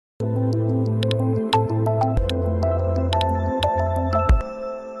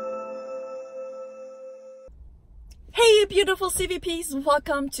beautiful CVPs,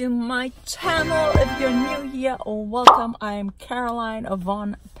 welcome to my channel. If you're new here, welcome. I'm Caroline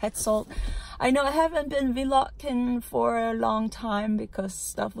von Petzold. I know I haven't been vlogging for a long time because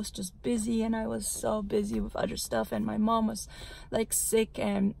stuff was just busy, and I was so busy with other stuff, and my mom was like sick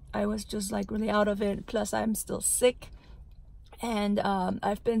and I was just like really out of it. Plus I'm still sick. And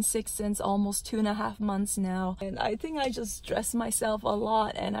I've been sick since almost 2.5 months now, and I think I just stressed myself a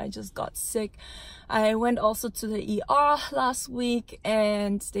lot and I just got sick. I went also to the ER last week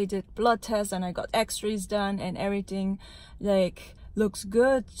and they did blood tests and I got x-rays done and everything like looks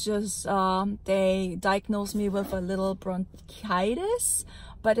good. Just they diagnosed me with a little bronchitis,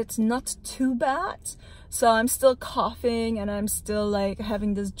 but it's not too bad. So I'm still coughing and I'm still like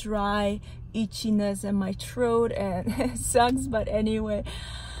having this dry itchiness in my throat, and it sucks, but anyway,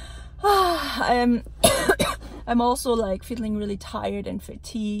 I'm also like feeling really tired and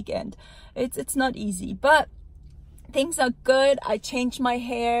fatigued, and it's not easy, but things are good. I changed my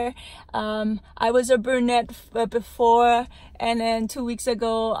hair. I was a brunette before, and then 2 weeks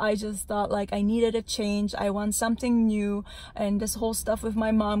ago I just thought like I needed a change. I want something new, and this whole stuff with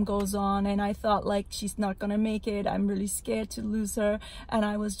my mom goes on, and I thought like she's not gonna make it. I'm really scared to lose her, and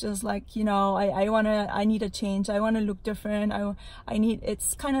I was just like, you know, I need a change. I want to look different.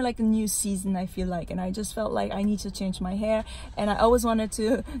 It's kind of like a new season, I feel like, and I just felt like I need to change my hair. And I always wanted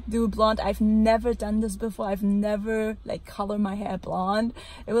to do blonde. I've never done this before. I've never like color my hair blonde.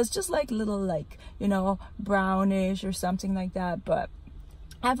 It was just like little, like, you know, brownish or something like that, but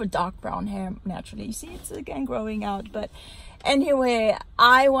I have a dark brown hair naturally. You see, it's again growing out. But anyway,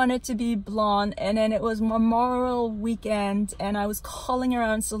 I wanted to be blonde, and then it was Memorial weekend and I was calling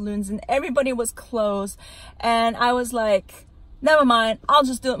around salons and everybody was closed, and I was like, never mind, I'll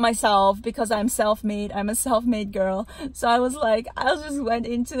just do it myself because I'm self-made. I'm a self-made girl. So I was like, I just went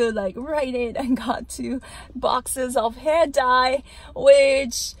into like Rite Aid and got 2 boxes of hair dye,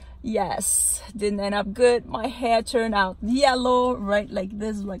 which, yes, didn't end up good. My hair turned out yellow, right like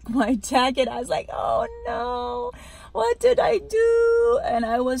this, like my jacket. I was like, oh no, what did I do? And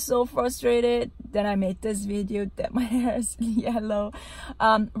I was so frustrated. Then I made this video that my hair is yellow.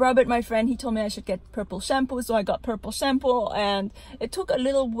 Robert, my friend, he told me I should get purple shampoo, so I got purple shampoo, and it took a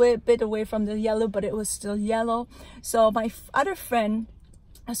little bit away from the yellow, but it was still yellow. So my other friend,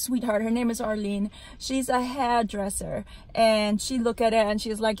 a sweetheart, her name is Arlene, she's a hairdresser, and she looked at it and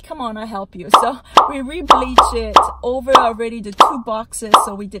she's like, come on, I'll help you. So we re-bleached it over already the 2 boxes.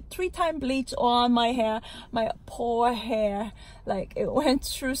 So we did 3-time bleach on my hair. My poor hair, like, it went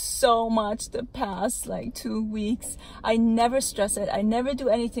through so much the past like 2 weeks. I never stress it. I never do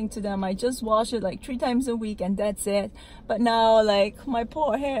anything to them. I just wash it like 3 times a week and that's it. But now like my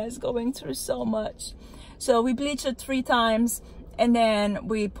poor hair is going through so much. So we bleached it 3 times. And then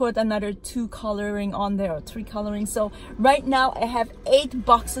we put another 2 coloring on there, or 3 coloring. So right now I have 8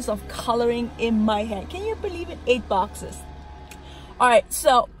 boxes of coloring in my hair. Can you believe it? 8 boxes. All right,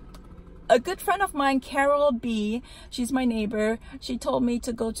 so a good friend of mine, Carol B, she's my neighbor, she told me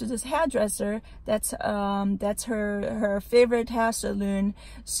to go to this hairdresser. That's her favorite hair salon.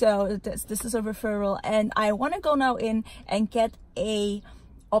 So this is a referral, and I want to go now in and get a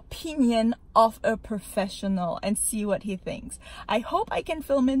opinion of a professional and see what he thinks. I hope I can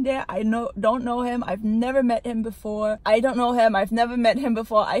film in there. I don't know him. I've never met him before. I don't know him. I've never met him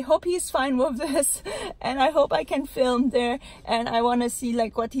before. I hope he's fine with this, and I hope I can film there, and I want to see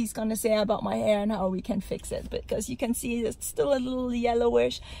like what he's gonna say about my hair and how we can fix it, because you can see it's still a little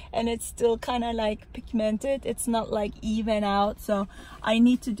yellowish and it's still kind of like pigmented. It's not like even out, so I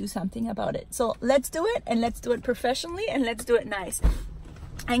need to do something about it. So let's do it, and let's do it professionally, and let's do it nice.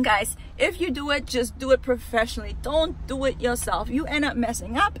 And guys, if you do it, just do it professionally. Don't do it yourself. You end up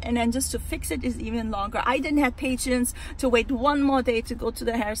messing up, and then just to fix it is even longer. I didn't have patience to wait 1 more day to go to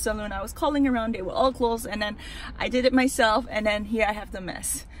the hair salon. I was calling around, they were all closed, and then I did it myself, and then here I have the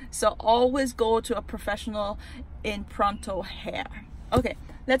mess. So always go to a professional in pronto hair. Okay,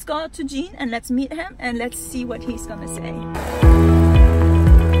 let's go to Gene and let's meet him and let's see what he's gonna say.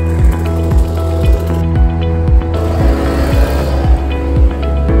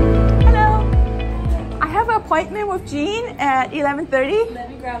 Appointment with Gene at 11:30. Let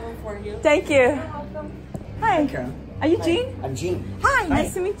me grab one for you. Thank you. Hi. Hi. Are you Gene? I'm Gene. Hi,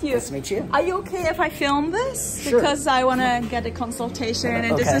 nice to meet you. Nice to meet you. Are you okay if I film this? Sure. Because I want to get a consultation,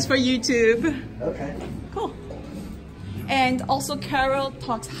 and okay. this is for YouTube. Okay. Cool. And also Carol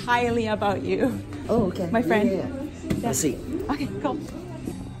talks highly about you. Oh, okay. My friend. Yeah. Let's see. Okay, cool.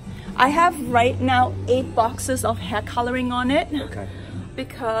 I have right now 8 boxes of hair coloring on it. Okay.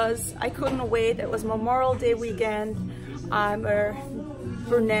 Because I couldn't wait. It was Memorial Day weekend. I'm a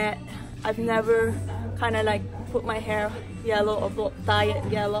brunette. I've never kind of like put my hair yellow or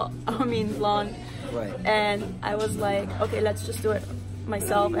dyed yellow, I mean blonde. Right. And I was like, okay, let's just do it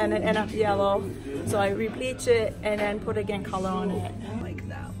myself, and it ended up yellow. So I rebleach it and then put again color on it. Like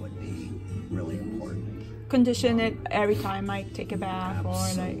that would be really important. Condition it every time I take a bath.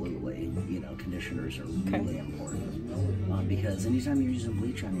 Absolutely. You know, conditioners are really important. Because anytime you're using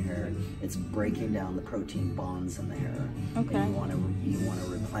bleach on your hair, it's breaking down the protein bonds in the hair. Okay. And you want to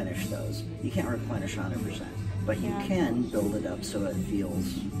replenish those. You can't replenish 100%, but you can build it up so it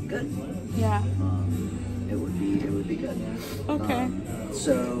feels good. Yeah. It would be good. Okay.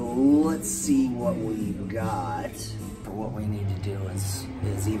 So let's see what we've got. For what we need to do is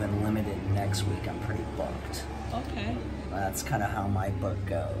even limited next week. I'm pretty booked. Okay. That's kind of how my book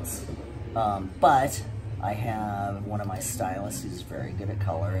goes. But I have one of my stylists who's very good at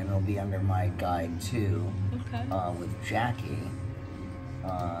color, and it'll be under my guide too. Okay. With Jackie.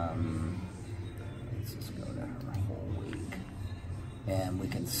 Let's just go to her whole week, and we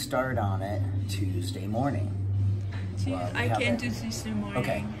can start on it Tuesday morning. I can do Tuesday morning.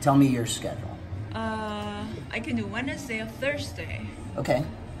 Okay, tell me your schedule. I can do Wednesday or Thursday. Okay,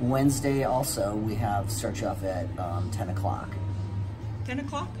 Wednesday also we have start you off at 10 o'clock. 10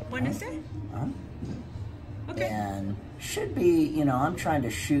 o'clock Wednesday? Okay. And should be, you know, I'm trying to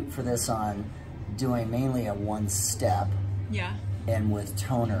shoot for this on doing mainly a one step. Yeah. And with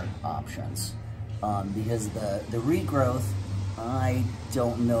toner options. Because the regrowth, I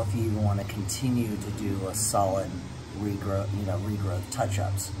don't know if you even want to continue to do a solid regrowth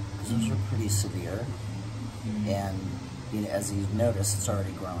touch-ups, because those are pretty severe. And you know, as you've noticed, it's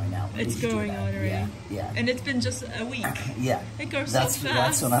already growing out. It's growing out already. Yeah, yeah. And it's been just a week. Yeah. It goes so fast.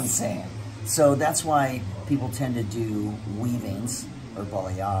 That's what I'm saying. So that's why people tend to do weavings or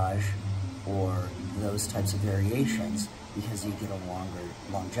balayage or those types of variations, because you get a longer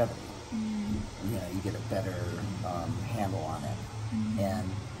longevity. You know, you get a better handle on it. And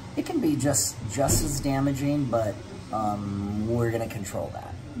it can be just as damaging, but we're going to control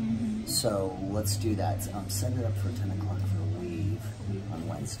that. So let's do that. Set it up for 10 o'clock for a weave on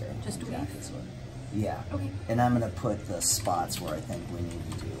Wednesday. Just weave? Yeah. Okay. And I'm going to put the spots where I think we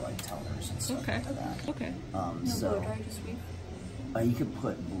need to do like toners and stuff like that. Okay. So blow dry, just weave? You could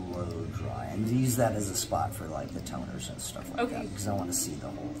put blow dry and use that as a spot for like the toners and stuff like that, because I want to see the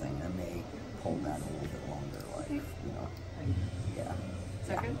whole thing. I may hold that a little bit longer, like, you know. Yeah. Is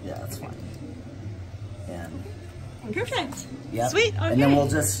that good? Yeah, that's fine. And perfect. yeah. Sweet. Okay. And then we'll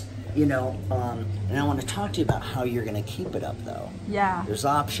just, you know, and I want to talk to you about how you're going to keep it up, though. Yeah. There's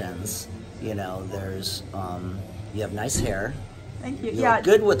options. You know, there's you have nice hair. Thank you. You look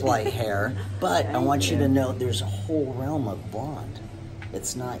good with light hair, but I want you to know there's a whole realm of blonde.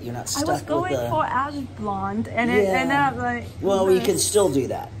 It's not, you're not stuck with the... I was going for ash blonde, and it ended up like... Well, you can still do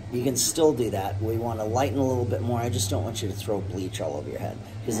that. You can still do that. We want to lighten a little bit more. I just don't want you to throw bleach all over your head,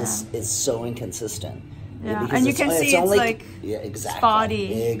 because it's so inconsistent. Yeah, and you can see it's like exactly.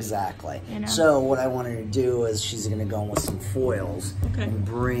 spotty. Exactly. You know? So what I want her to do is she's going to go in with some foils and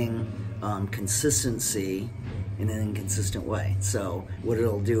bring consistency in an inconsistent way. So what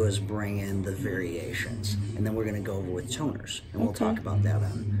it'll do is bring in the variations, and then we're going to go over with toners, and we'll talk about that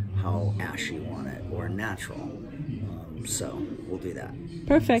on how ashy you want it or natural. So we'll do that.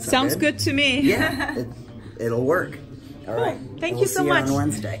 Perfect. Sounds good to me. Yeah, it'll work. All right. Thank you so much. See you on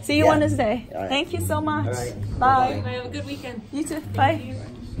Wednesday. See you Wednesday. All right. Thank you so much. All right. Bye. Bye. Have a good weekend. You too. Bye.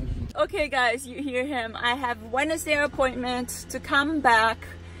 Okay, guys, you hear him. I have Wednesday appointment to come back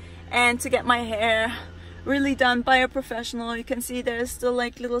and to get my hair really done by a professional. You can see there's still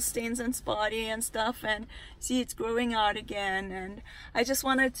like little stains and spotty and stuff, and see it's growing out again, and I just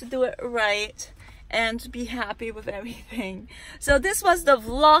wanted to do it right and be happy with everything. So this was the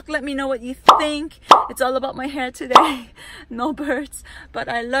vlog. Let me know what you think. It's all about my hair today. No birds, but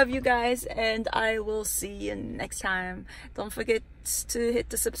I love you guys, and I will see you next time. Don't forget to hit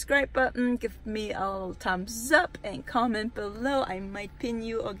the subscribe button, give me a little thumbs up, and comment below. I might pin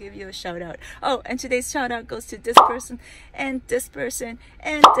you or give you a shout out. Oh, and today's shout out goes to this person and this person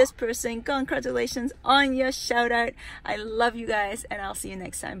and this person. Congratulations on your shout out. I love you guys, and I'll see you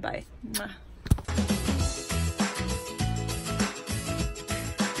next time. Bye. Mwah.